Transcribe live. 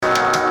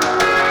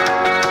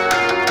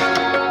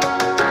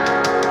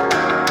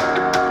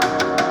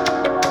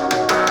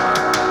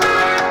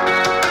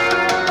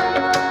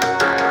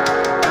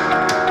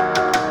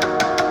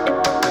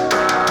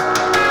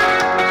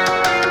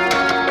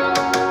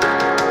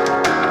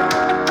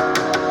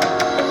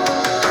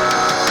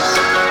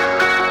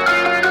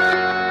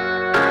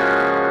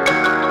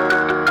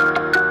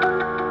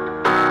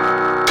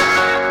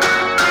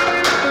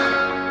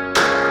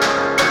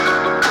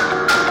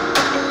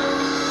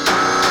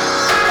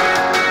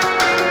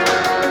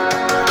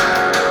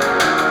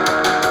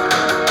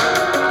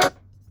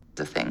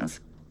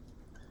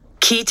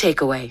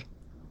takeaway.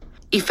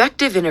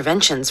 Effective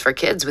interventions for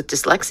kids with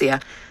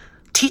dyslexia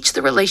teach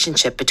the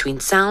relationship between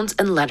sounds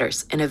and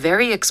letters in a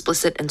very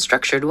explicit and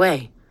structured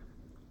way.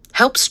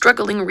 Help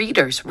struggling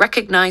readers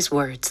recognize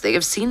words they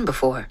have seen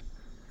before.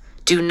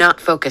 Do not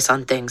focus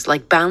on things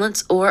like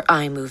balance or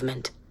eye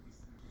movement.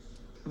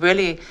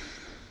 Really,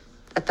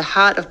 at the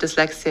heart of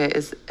dyslexia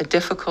is a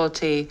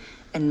difficulty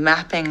in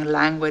mapping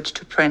language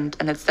to print,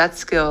 and it's that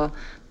skill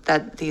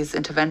that these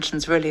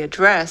interventions really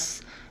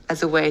address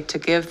as a way to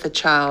give the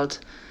child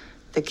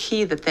the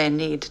key that they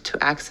need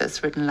to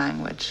access written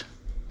language.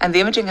 And the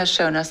imaging has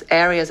shown us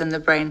areas in the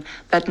brain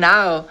that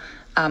now,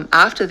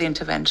 after the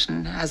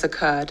intervention has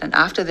occurred and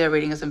after their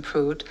reading has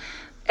improved,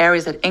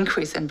 areas that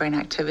increase in brain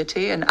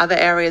activity and other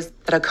areas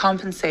that are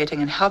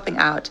compensating and helping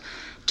out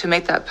to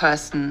make that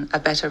person a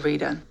better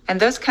reader. And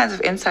those kinds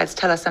of insights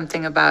tell us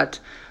something about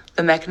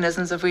the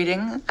mechanisms of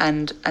reading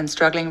and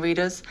struggling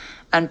readers,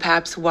 and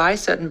perhaps why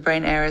certain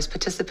brain areas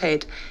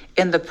participate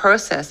in the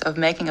process of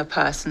making a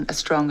person a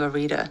stronger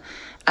reader.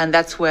 And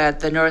that's where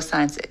the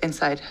neuroscience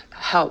insight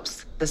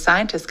helps. The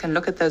scientists can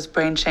look at those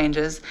brain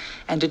changes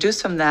and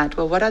deduce from that,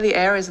 well, what are the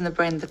areas in the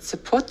brain that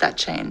support that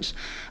change?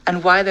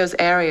 And why those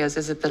areas?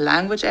 Is it the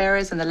language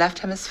areas in the left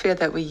hemisphere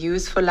that we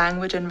use for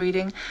language and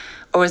reading?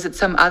 Or is it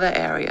some other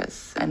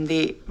areas? And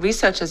the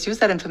researchers use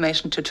that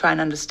information to try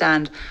and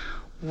understand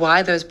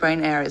why those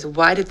brain areas,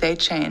 why did they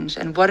change?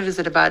 And what is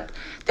it about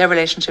their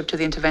relationship to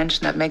the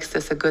intervention that makes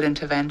this a good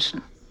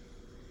intervention?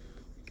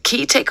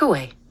 Key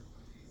takeaway.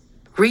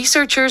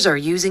 Researchers are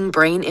using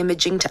brain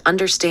imaging to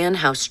understand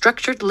how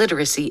structured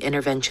literacy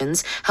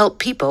interventions help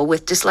people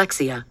with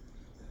dyslexia.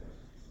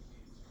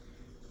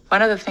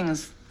 One of the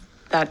things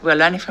that we're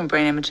learning from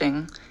brain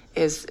imaging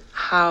is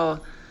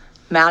how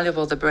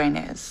malleable the brain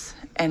is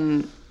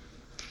in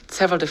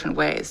several different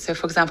ways. So,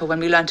 for example, when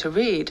we learn to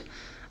read,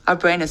 our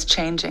brain is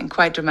changing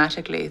quite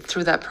dramatically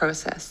through that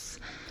process.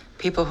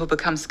 People who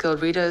become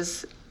skilled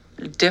readers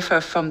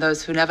differ from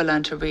those who never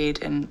learn to read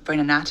in brain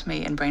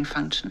anatomy and brain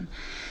function.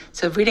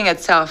 So reading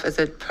itself is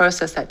a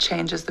process that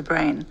changes the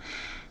brain.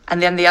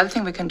 And then the other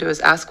thing we can do is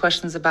ask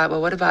questions about,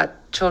 well, what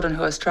about children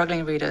who are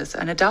struggling readers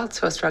and adults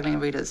who are struggling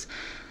readers?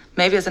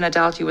 Maybe as an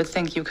adult you would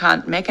think you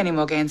can't make any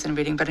more gains in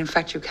reading, but in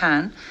fact you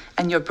can.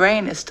 And your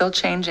brain is still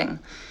changing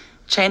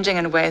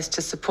in ways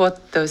to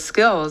support those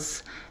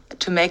skills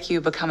to make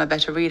you become a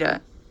better reader.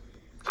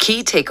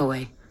 Key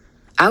takeaway.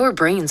 Our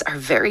brains are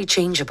very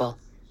changeable.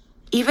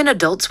 Even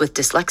adults with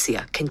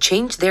dyslexia can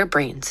change their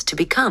brains to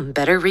become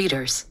better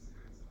readers.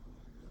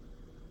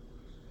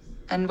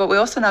 And what we're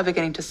also now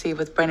beginning to see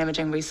with brain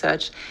imaging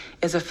research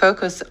is a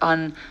focus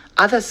on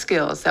other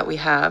skills that we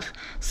have,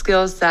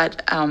 skills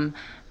that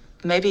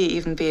maybe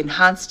even be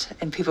enhanced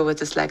in people with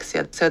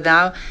dyslexia. So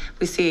now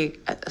we see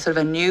sort of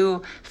a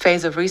new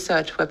phase of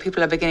research where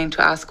people are beginning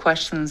to ask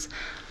questions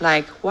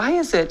like, why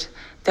is it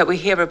that we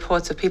hear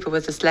reports of people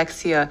with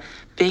dyslexia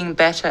being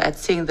better at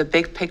seeing the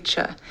big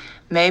picture,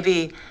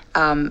 maybe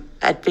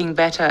at being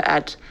better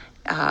at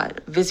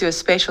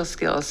visuospatial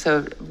skills,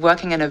 so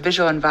working in a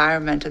visual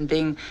environment and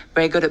being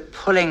very good at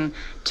pulling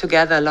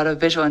together a lot of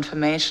visual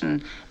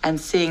information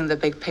and seeing the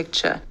big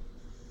picture.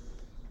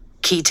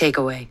 Key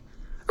takeaway.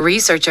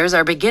 Researchers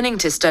are beginning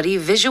to study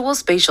visual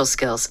spatial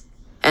skills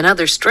and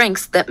other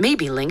strengths that may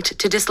be linked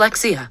to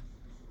dyslexia.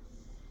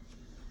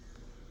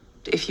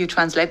 If you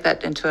translate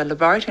that into a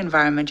laboratory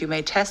environment, you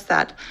may test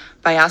that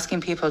by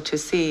asking people to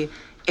see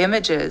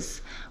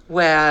images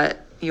where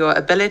your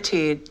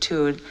ability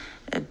to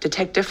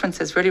detect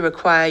differences really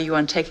require you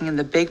on taking in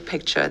the big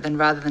picture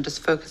rather than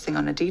just focusing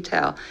on a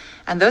detail.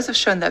 And those have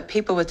shown that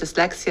people with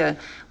dyslexia,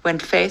 when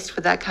faced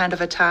with that kind of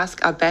a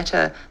task, are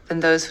better than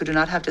those who do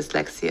not have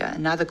dyslexia.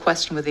 And now the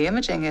question with the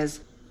imaging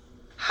is,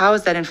 how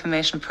is that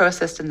information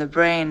processed in the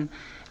brain,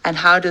 and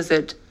how does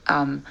it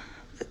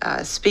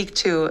speak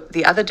to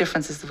the other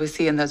differences that we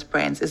see in those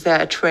brains? Is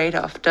there a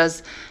trade-off?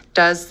 Does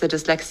the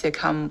dyslexia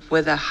come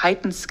with a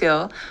heightened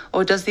skill,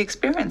 or does the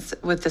experience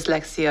with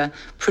dyslexia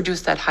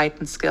produce that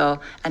heightened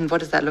skill, and what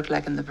does that look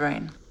like in the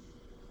brain?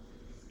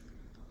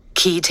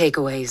 Key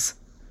takeaways.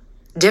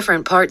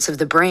 Different parts of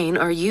the brain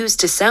are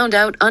used to sound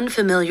out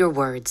unfamiliar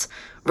words,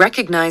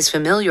 recognize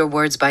familiar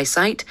words by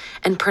sight,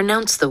 and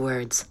pronounce the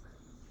words.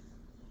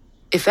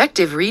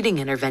 Effective reading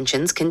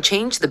interventions can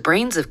change the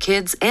brains of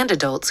kids and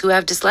adults who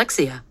have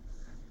dyslexia.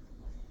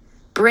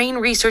 Brain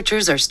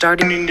researchers are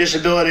starting learning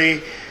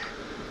disability.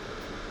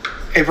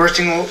 A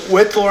person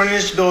with learning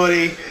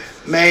disability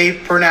may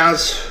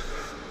pronounce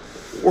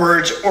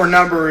words or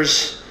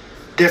numbers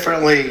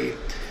differently.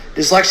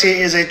 Dyslexia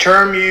is a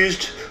term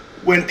used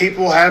when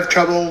people have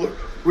trouble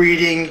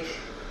reading,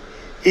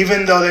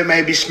 even though they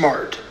may be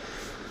smart.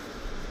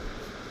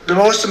 The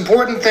most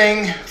important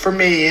thing for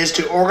me is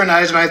to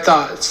organize my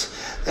thoughts.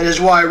 That is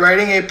why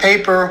writing a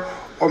paper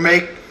or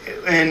making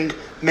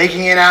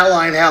an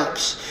outline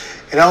helps.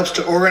 It helps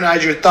to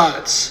organize your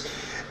thoughts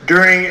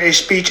during a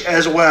speech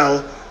as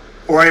well,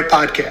 or a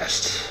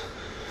podcast.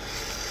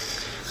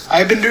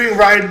 I've been doing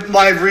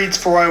live reads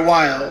for a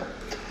while.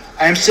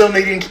 I am still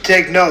needing to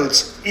take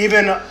notes,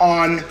 even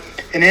on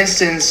an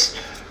instance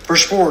for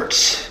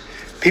sports.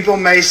 People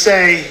may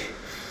say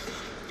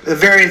the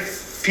very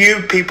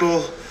few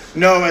people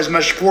know as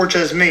much sports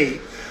as me,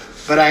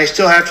 but I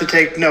still have to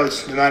take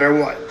notes no matter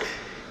what.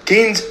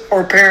 Teens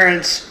or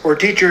parents or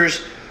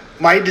teachers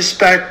might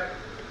suspect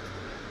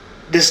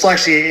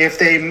dyslexia if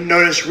they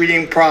notice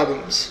reading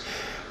problems,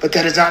 but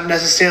that is not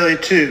necessarily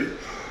true.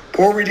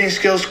 Poor reading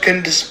skills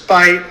can,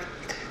 despite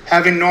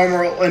having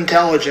normal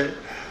intelligence,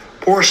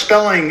 poor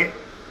spelling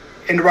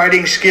and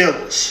writing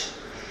skills,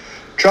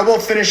 trouble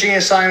finishing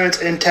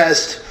assignments and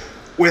tests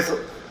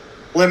with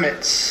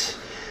limits,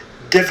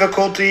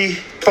 difficulty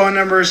phone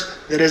numbers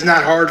that is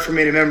not hard for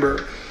me to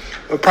remember.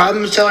 What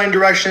problems telling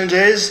directions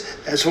is,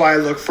 that's why I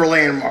look for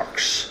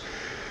landmarks.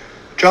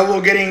 Trouble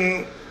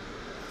getting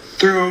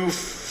through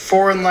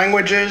foreign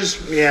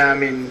languages, I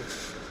don't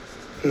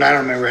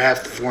remember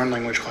half the foreign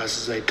language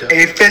classes I took.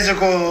 A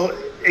physical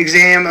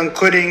exam,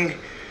 including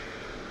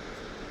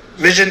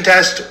vision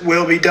test,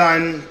 will be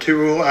done to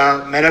rule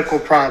out medical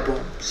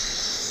problems.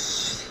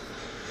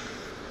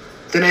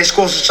 Then a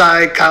school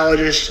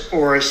psychologist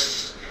or a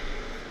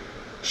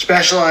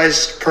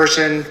specialized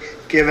person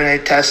given a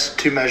test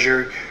to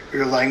measure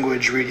your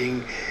language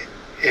reading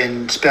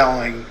and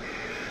spelling.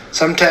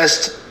 Some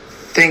tests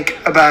think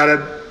about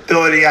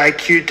ability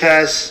IQ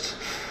test,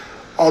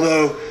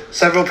 although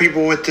several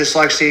people with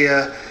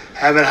dyslexia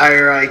have a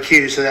higher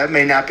IQ, so that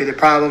may not be the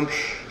problem.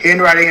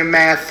 Handwriting and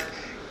math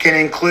can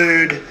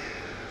include,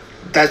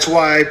 that's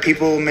why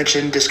people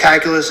mention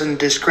dyscalculia and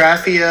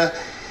dysgraphia.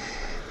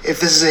 If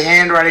this is a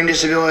handwriting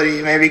disability,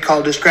 it may be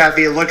called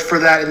dysgraphia. Look for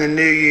that in the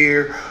new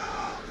year.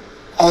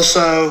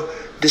 Also,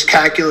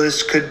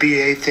 dyscalculia could be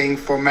a thing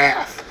for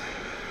math.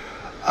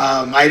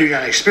 I do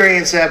not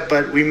experience that,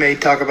 but we may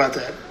talk about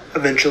that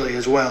eventually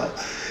as well.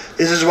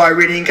 This is why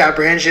reading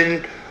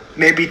comprehension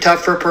may be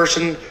tough for a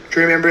person to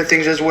remember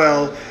things as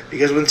well,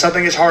 because when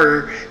something is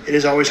harder, it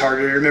is always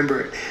harder to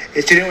remember it.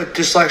 A student with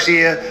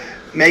dyslexia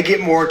may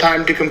get more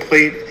time to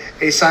complete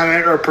an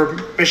assignment or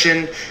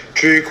permission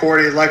to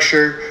record a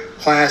lecture,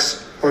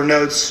 class, or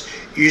notes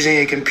using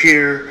a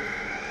computer.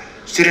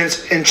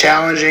 Students in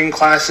challenging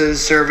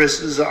classes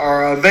services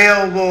are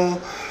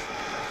available.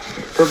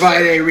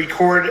 Provide a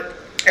record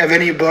of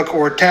any book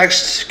or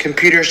text.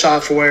 Computer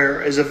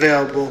software is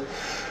available.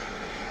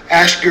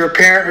 Ask your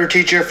parent or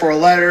teacher for a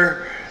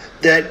letter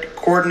that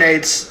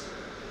coordinates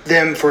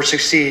them for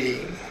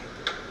succeeding.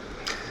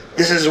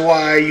 This is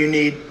why you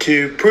need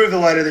to prove the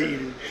letter that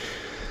you...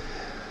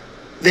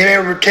 They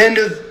may pretend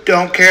to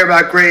don't care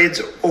about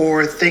grades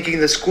or thinking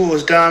the school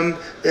is dumb.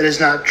 That is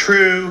not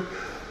true.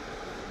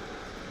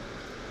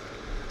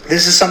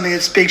 This is something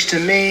that speaks to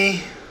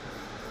me.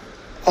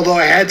 Although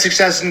I had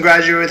success and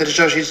graduated with an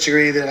associate's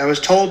degree that I was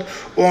told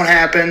won't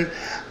happen,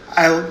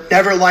 I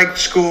never liked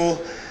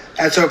school,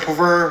 and so I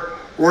prefer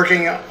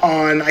working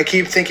on, I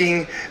keep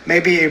thinking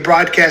maybe a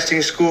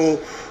broadcasting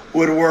school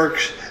would work,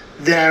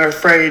 then I'm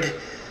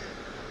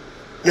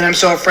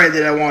so afraid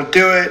that I won't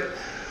do it.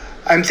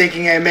 I'm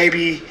thinking I may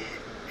be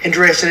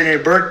interested in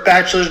a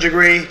bachelor's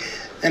degree,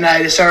 then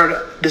I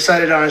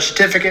decided on a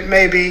certificate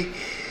maybe.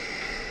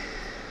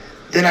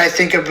 Then I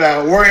think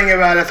about worrying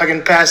about if I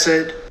can pass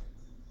it.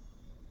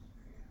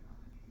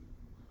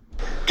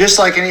 Just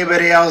like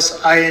anybody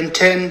else, I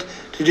intend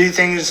to do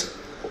things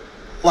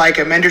like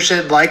a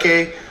mentorship, like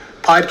a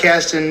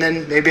podcast, and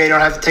then maybe I don't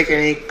have to take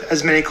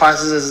as many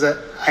classes as that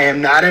I am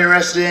not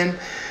interested in.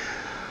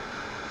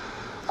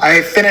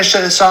 I finish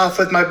this off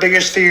with my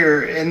biggest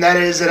fear, and that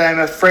is that I'm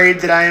afraid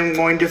that I am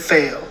going to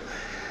fail.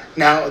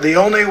 Now, the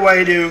only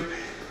way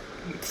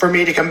for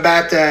me to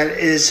combat that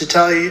is to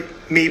tell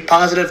me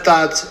positive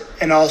thoughts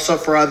and also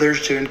for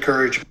others to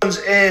encourage me.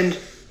 And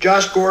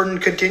Josh Gordon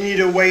continue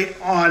to wait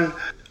on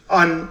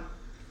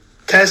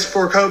tests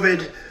for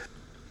COVID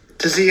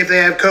to see if they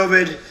have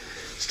COVID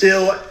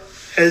still,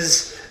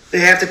 as they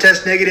have to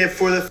test negative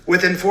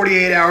within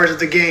 48 hours of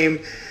the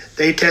game.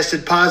 They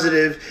tested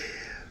positive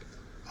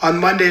on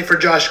Monday for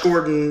Josh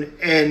Gordon,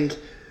 and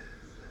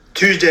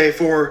Tuesday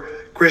for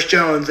Chris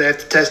Jones. They have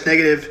to test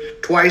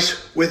negative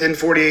twice within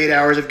 48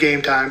 hours of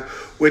game time,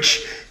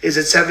 which is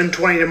at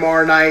 7:20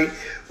 tomorrow night.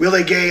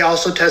 Willie Gay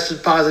also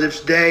tested positive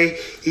today.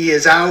 He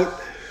is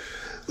out.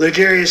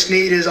 L'Jarius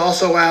Sneed is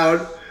also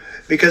out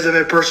because of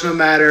a personal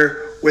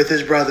matter with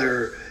his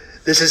brother.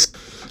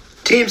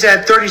 Teams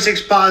had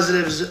 36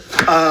 positives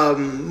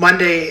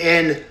Monday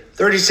and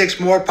 36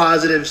 more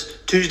positives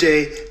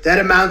Tuesday. That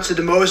amounts to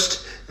the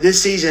most this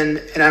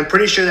season, and I'm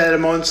pretty sure that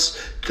amounts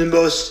to the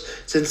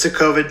most since the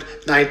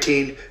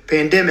COVID-19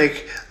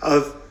 pandemic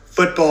of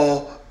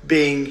football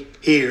being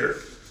here.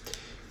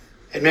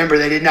 And remember,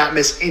 they did not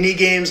miss any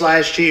games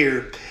last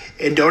year,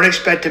 and don't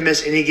expect to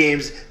miss any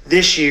games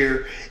this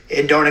year,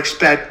 and don't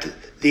expect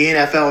the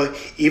NFL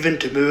even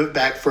to move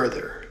back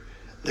further.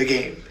 The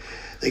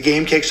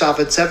game kicks off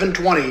at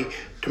 7:20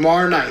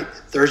 tomorrow night,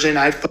 Thursday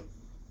night football.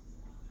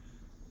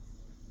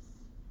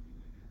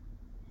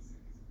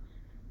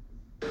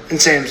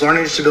 And Sam's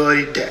Learning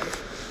Disability Day.